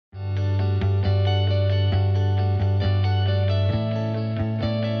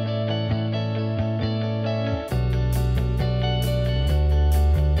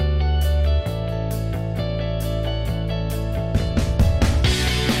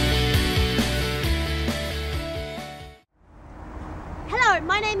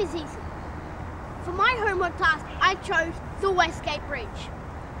is easy. For my homework task, I chose the WestGate Bridge.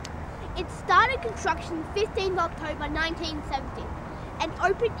 It started construction 15th October 1970 and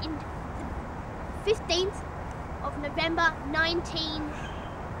opened in the 15th of November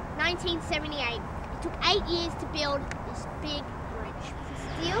 1978. It took 8 years to build this big bridge. It's a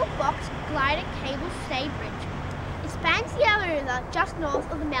steel box glider cable stay bridge. It spans the Yarra River just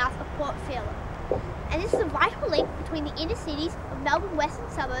north of the mouth of Port Phillip. And this is a vital link between the inner cities of Melbourne western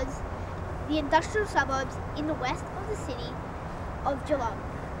suburbs, the industrial suburbs in the west of the city of Geelong.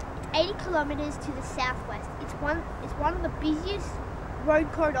 It's 80 kilometres to the southwest. It's one of the busiest road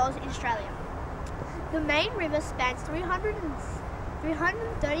corridors in Australia. The main river spans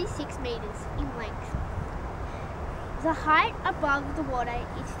 336 metres in length. The height above the water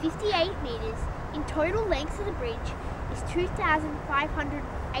is 58 metres. In total length of the bridge is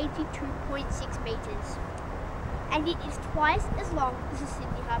 2,582.6 metres, and it is twice as long as the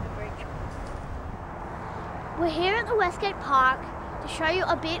Sydney Harbour Bridge. We're here at the Westgate Park to show you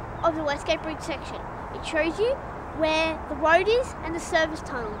a bit of the Westgate Bridge section. It shows you where the road is and the service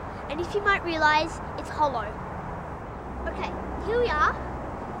tunnel, and if you might realise, it's hollow. Okay, here we are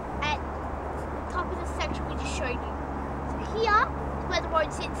at the top of the section we just showed you. So here is where the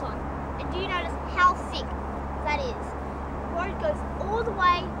road sits on, and do you notice how thick that is? The road goes all the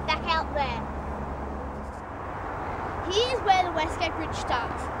way back out there. Here's where the Westgate Bridge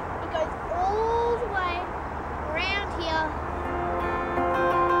starts. It goes all the way around here.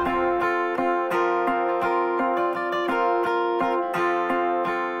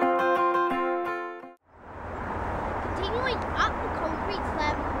 Continuing up the concrete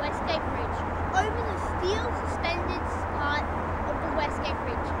slab of the Westgate Bridge, over the steel suspended part of the Westgate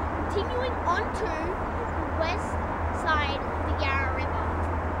Bridge, continuing onto the west side of the Yarra River.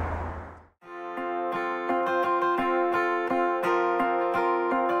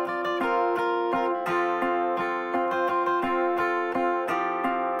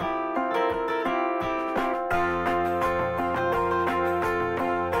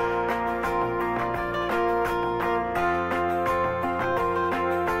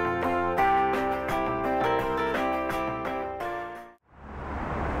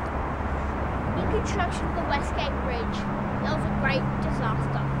 Construction of the Westgate Bridge, that was a great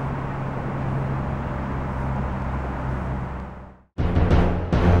disaster.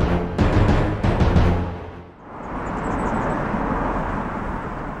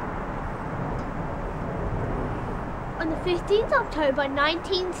 On the 15th October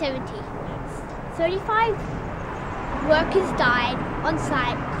 1970, 35 workers died on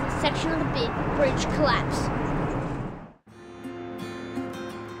site because a section of the bridge collapsed.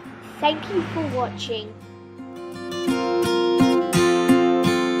 Thank you for watching.